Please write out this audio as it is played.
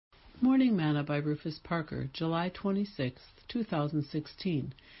Morning Manna by Rufus Parker, July 26,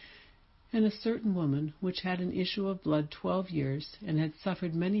 2016. And a certain woman, which had an issue of blood 12 years, and had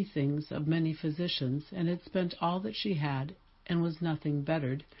suffered many things of many physicians, and had spent all that she had, and was nothing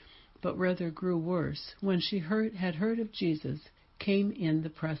bettered, but rather grew worse, when she had heard of Jesus, came in the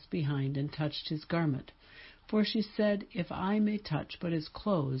press behind, and touched his garment. For she said, If I may touch but his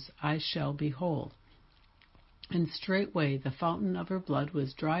clothes, I shall be whole. And straightway the fountain of her blood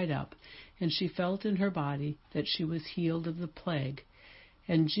was dried up, and she felt in her body that she was healed of the plague.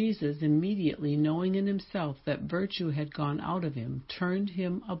 And Jesus, immediately knowing in himself that virtue had gone out of him, turned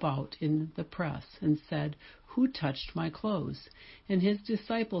him about in the press, and said, Who touched my clothes? And his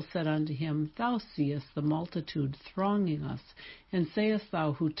disciples said unto him, Thou seest the multitude thronging us, and sayest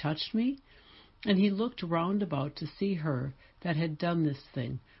thou, Who touched me? And he looked round about to see her that had done this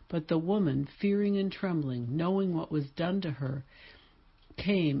thing. But the woman, fearing and trembling, knowing what was done to her,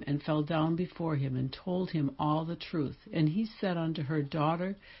 came and fell down before him, and told him all the truth. And he said unto her,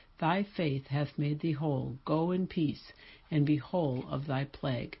 Daughter, thy faith hath made thee whole. Go in peace, and be whole of thy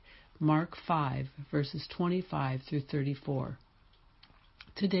plague. Mark 5, verses 25 through 34.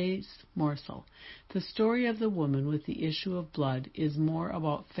 Today's morsel. The story of the woman with the issue of blood is more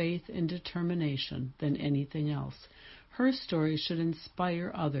about faith and determination than anything else. Her story should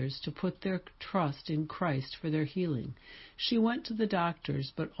inspire others to put their trust in Christ for their healing. She went to the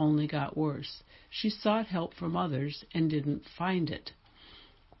doctors, but only got worse. She sought help from others and didn't find it.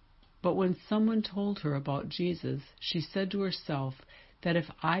 But when someone told her about Jesus, she said to herself that if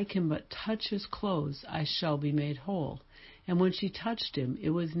I can but touch his clothes, I shall be made whole. And when she touched him, it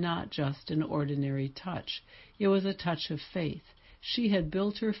was not just an ordinary touch. It was a touch of faith. She had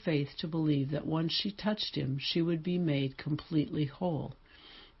built her faith to believe that once she touched him, she would be made completely whole.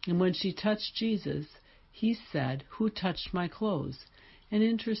 And when she touched Jesus, he said, Who touched my clothes? An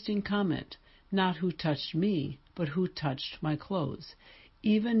interesting comment. Not who touched me, but who touched my clothes.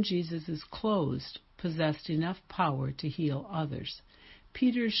 Even Jesus' clothes possessed enough power to heal others.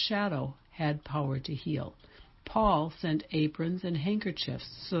 Peter's shadow had power to heal. Paul sent aprons and handkerchiefs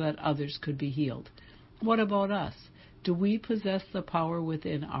so that others could be healed. What about us? Do we possess the power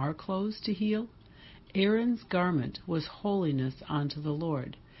within our clothes to heal? Aaron's garment was holiness unto the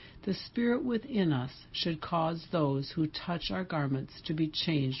Lord. The Spirit within us should cause those who touch our garments to be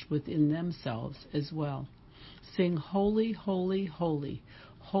changed within themselves as well. Sing, Holy, holy, holy,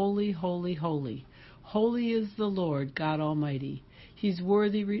 holy, holy, holy. Holy is the Lord God Almighty. He's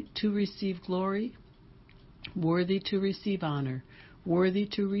worthy to receive glory, worthy to receive honor, worthy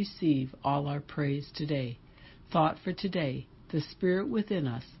to receive all our praise today. Thought for today, the Spirit within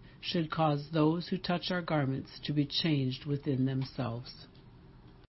us should cause those who touch our garments to be changed within themselves.